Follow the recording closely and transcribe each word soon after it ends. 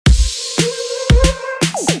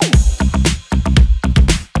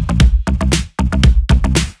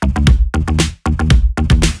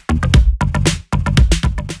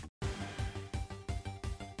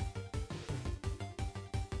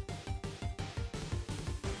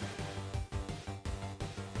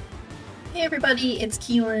Hey everybody, it's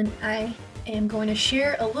Keelin. I am going to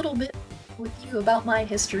share a little bit with you about my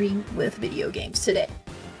history with video games today.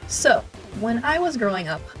 So, when I was growing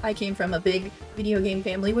up, I came from a big video game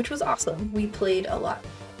family, which was awesome. We played a lot.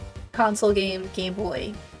 Console game, Game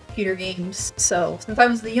Boy, computer games. So, since I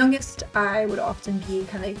was the youngest, I would often be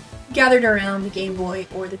kind of gathered around the Game Boy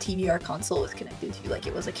or the TVR console was connected to like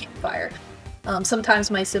it was a campfire. Sometimes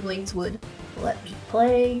my siblings would let me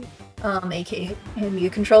play, aka hand me a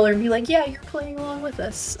controller and be like, yeah, you're playing along with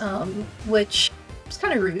us, which was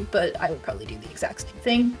kind of rude, but I would probably do the exact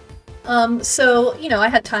same thing. So, you know, I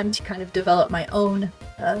had time to kind of develop my own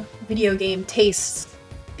video game tastes.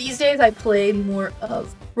 These days I play more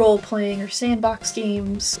of role-playing or sandbox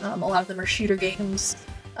games. A lot of them are shooter games.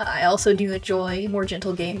 I also do enjoy more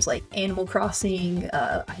gentle games like Animal Crossing.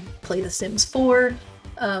 I play The Sims 4.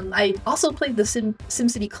 I also played the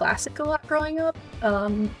SimCity Classic a lot growing up.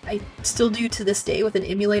 I still do to this day with an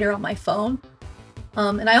emulator on my phone.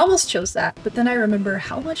 And I almost chose that, but then I remember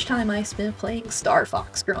how much time I spent playing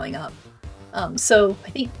Starfox growing up. So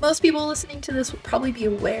I think most people listening to this would probably be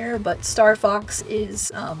aware, but Starfox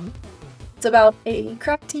is, it's about a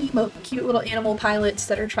crack team of cute little animal pilots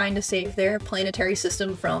that are trying to save their planetary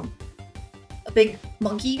system from a big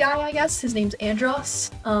monkey guy, I guess. His name's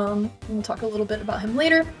Andros. We'll talk a little bit about him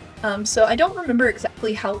later. So I don't remember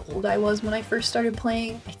exactly how old I was when I first started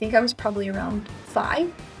playing. I think I was probably around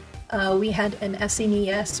 5. We had an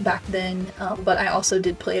SNES back then, but I also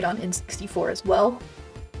did play it on N64 as well.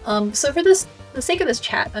 So for the sake of this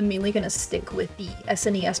chat, I'm mainly going to stick with the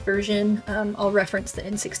SNES version. I'll reference the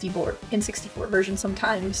N64 version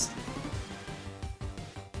sometimes.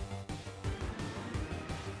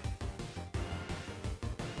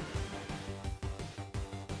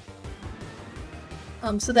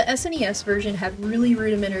 So the SNES version had really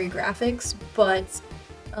rudimentary graphics, but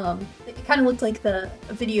it kind of looked like the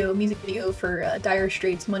music video for Dire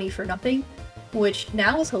Straits' Money for Nothing, which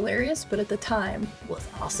now is hilarious, but at the time was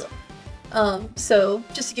awesome. So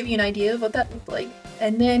just to give you an idea of what that looked like.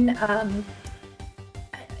 And then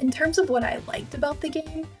in terms of what I liked about the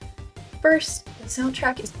game, first, the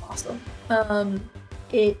soundtrack is awesome.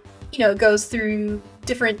 It, you know, goes through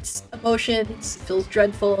different emotions, feels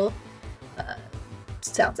dreadful,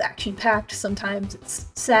 sounds action-packed, sometimes it's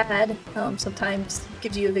sad, sometimes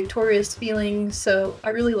gives you a victorious feeling, so I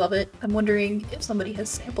really love it. I'm wondering if somebody has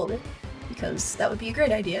sampled it, because that would be a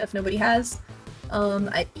great idea if nobody has.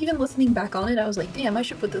 Even listening back on it, I was like, damn, I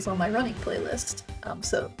should put this on my running playlist.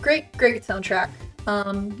 So great soundtrack.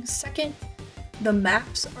 Second, the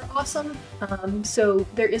maps are awesome. So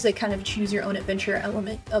there is a kind of choose your own adventure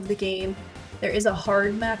element of the game. There is a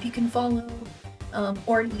hard map you can follow,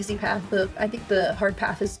 or an easy path. I think the hard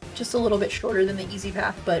path is just a little bit shorter than the easy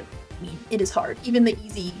path, but I mean, it is hard. Even the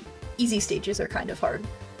easy stages are kind of hard,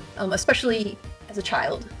 especially as a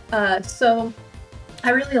child. So I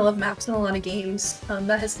really love maps in a lot of games.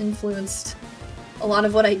 That has influenced a lot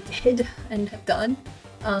of what I did and have done.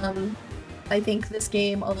 I think this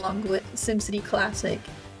game, along with SimCity Classic,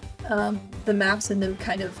 the maps in them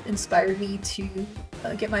kind of inspired me to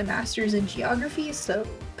get my master's in geography, so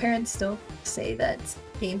parents don't say that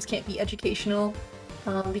games can't be educational,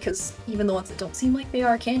 because even the ones that don't seem like they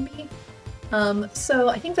are can be. So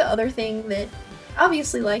I think the other thing that I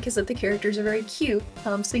obviously like is that the characters are very cute.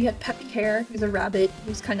 So you have Peppy Hare, who's a rabbit,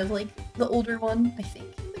 who's kind of like the older one, I think,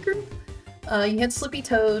 in the group. You had Slippy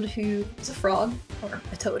Toad, who is a frog, or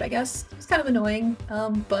a toad, I guess. He's kind of annoying,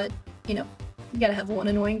 but, you know, you gotta have one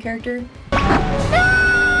annoying character.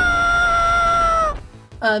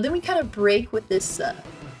 Then we kind of break with this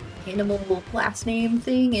animal last name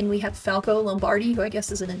thing, and we have Falco Lombardi, who I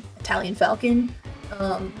guess is an Italian falcon.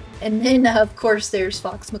 And then, of course, there's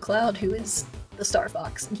Fox McCloud, who is the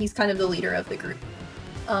Starfox, and he's kind of the leader of the group.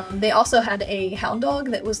 They also had a hound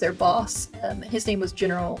dog that was their boss. His name was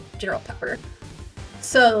General Pepper.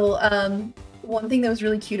 So one thing that was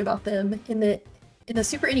really cute about them in the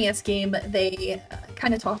Super NES game, they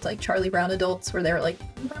kind of talked like Charlie Brown adults, where they were like,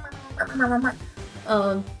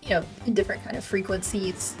 you know, in different kind of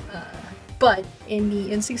frequencies. But in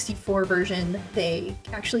the N64 version, they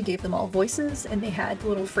actually gave them all voices, and they had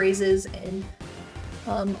little phrases, and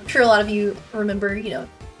I'm sure a lot of you remember, you know,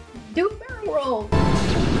 do a barrel roll!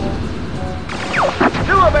 Do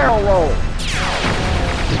a barrel roll!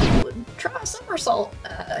 Try a somersault!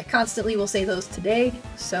 I constantly will say those today,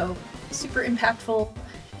 so super impactful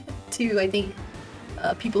to, I think,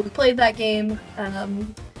 people who played that game.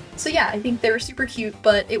 So yeah, I think they were super cute,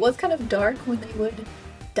 but it was kind of dark when they would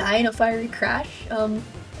die in a fiery crash. It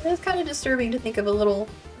was kind of disturbing to think of a little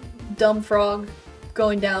dumb frog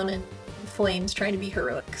going down in flames trying to be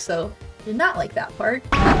heroic, so I did not like that part.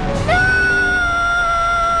 No!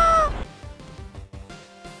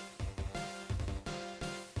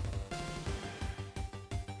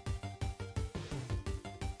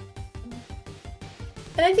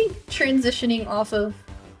 And I think transitioning off of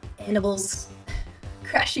animals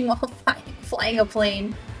crashing while flying a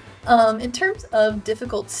plane, in terms of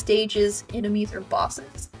difficult stages, enemies, or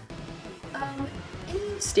bosses,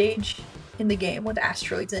 any stage in the game with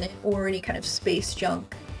asteroids in it or any kind of space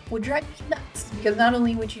junk would drive me nuts, because not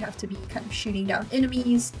only would you have to be kind of shooting down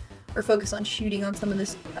enemies or focus on shooting on some of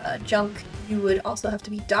this junk, you would also have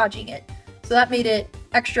to be dodging it. So that made it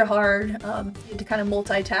extra hard. You had to kind of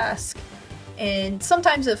multitask, and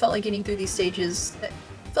sometimes it felt like getting through these stages, it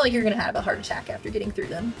felt like you're going to have a heart attack after getting through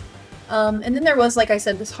them. And then there was, like I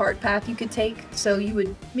said, this hard path you could take, so you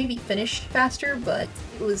would maybe finish faster, but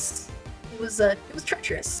it was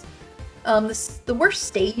treacherous. The worst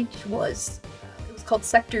stage was it was called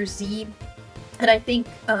Sector Z, and I think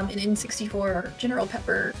in N64 General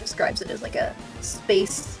Pepper describes it as like a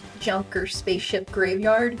space junk or spaceship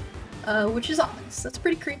graveyard, which is ominous. That's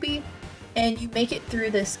pretty creepy. And you make it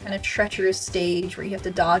through this kind of treacherous stage where you have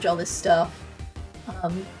to dodge all this stuff,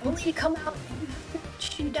 only to come out and you have to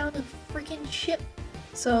shoot down a freaking ship.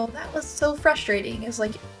 So that was so frustrating. It's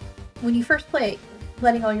like when you first play,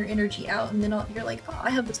 letting all your energy out, and then you're like, oh, I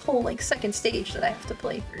have this whole like second stage that I have to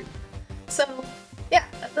play through. So yeah,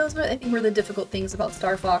 those I think were the difficult things about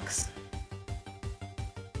Starfox.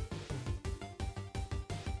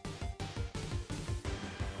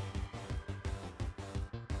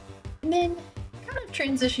 And then kind of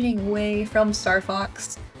transitioning away from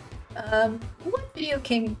Starfox, what video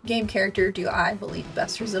game character do I believe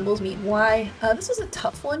best resembles me and why? This was a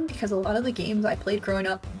tough one because a lot of the games I played growing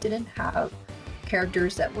up didn't have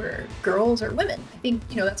characters that were girls or women. I think,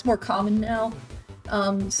 you know, that's more common now.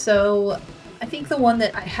 So I think the one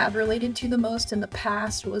that I have related to the most in the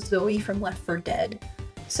past was Zoe from Left 4 Dead.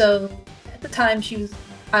 So at the time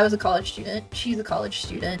I was a college student, she's a college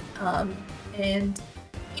student, and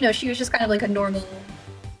you know, she was just kind of like a normal,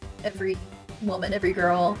 every woman, every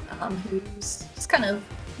girl, who's just kind of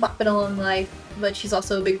bopping along life, but she's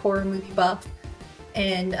also a big horror movie buff,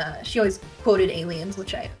 and she always quoted Aliens,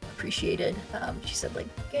 which I appreciated. She said like,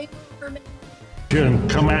 "Game over, man."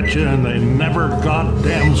 Come at you and they never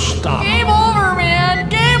goddamn stop. Game over, man!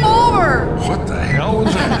 Game over! What the hell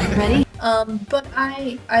was that? Ready? But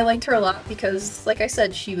I liked her a lot because, like I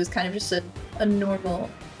said, she was kind of just a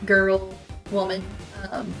normal girl, woman,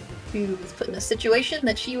 who was put in a situation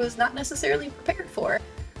that she was not necessarily prepared for.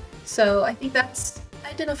 So I think that's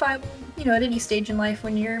identifiable, you know, at any stage in life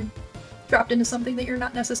when you're dropped into something that you're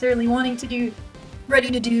not necessarily wanting to do,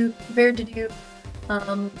 ready to do, prepared to do.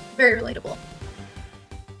 Very relatable.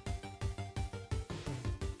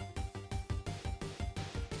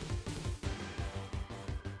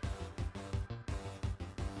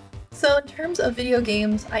 So in terms of video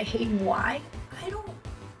games I hate and why, I don't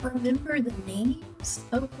remember the names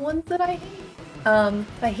of ones that I hate.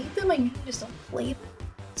 If I hate them, I usually just don't play them,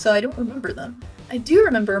 so I don't remember them. I do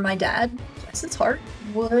remember my dad, bless his heart,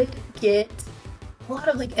 would get a lot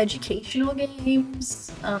of like educational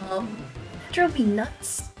games. That drove me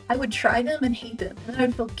nuts. I would try them and hate them, and then I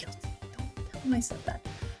would feel guilty. Don't tell him I said that.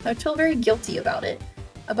 I would feel very guilty about it,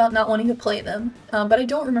 about not wanting to play them, but I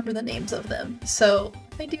don't remember the names of them. So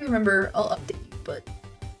if I do remember, I'll update you, but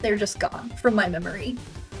they're just gone from my memory.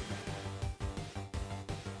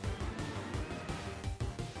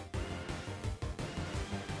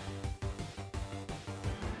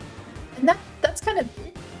 And that's kind of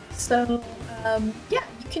it. So yeah,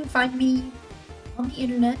 you can find me on the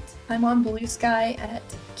internet. I'm on Blue Sky at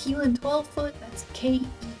Keelin12foot. That's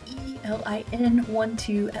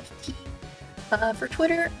KEELIN12FT. For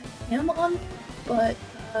Twitter, I am on there, but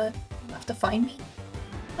you have to find me.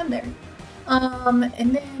 I'm there.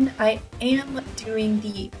 And then I am doing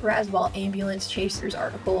the Razzball Ambulance Chasers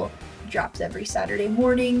article. It drops every Saturday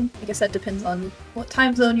morning. I guess that depends on what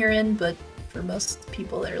time zone you're in, but for most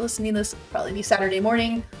people that are listening to this, it'll probably be Saturday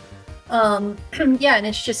morning. Yeah, and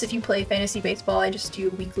it's just if you play fantasy baseball, I just do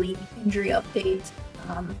a weekly injury update.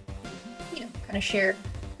 You know, kind of share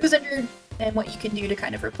who's injured and what you can do to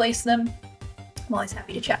kind of replace them. I'm always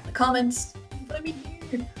happy to chat in the comments, but I'm in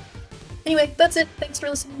here. Anyway, that's it. Thanks for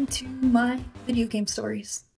listening to my video game stories.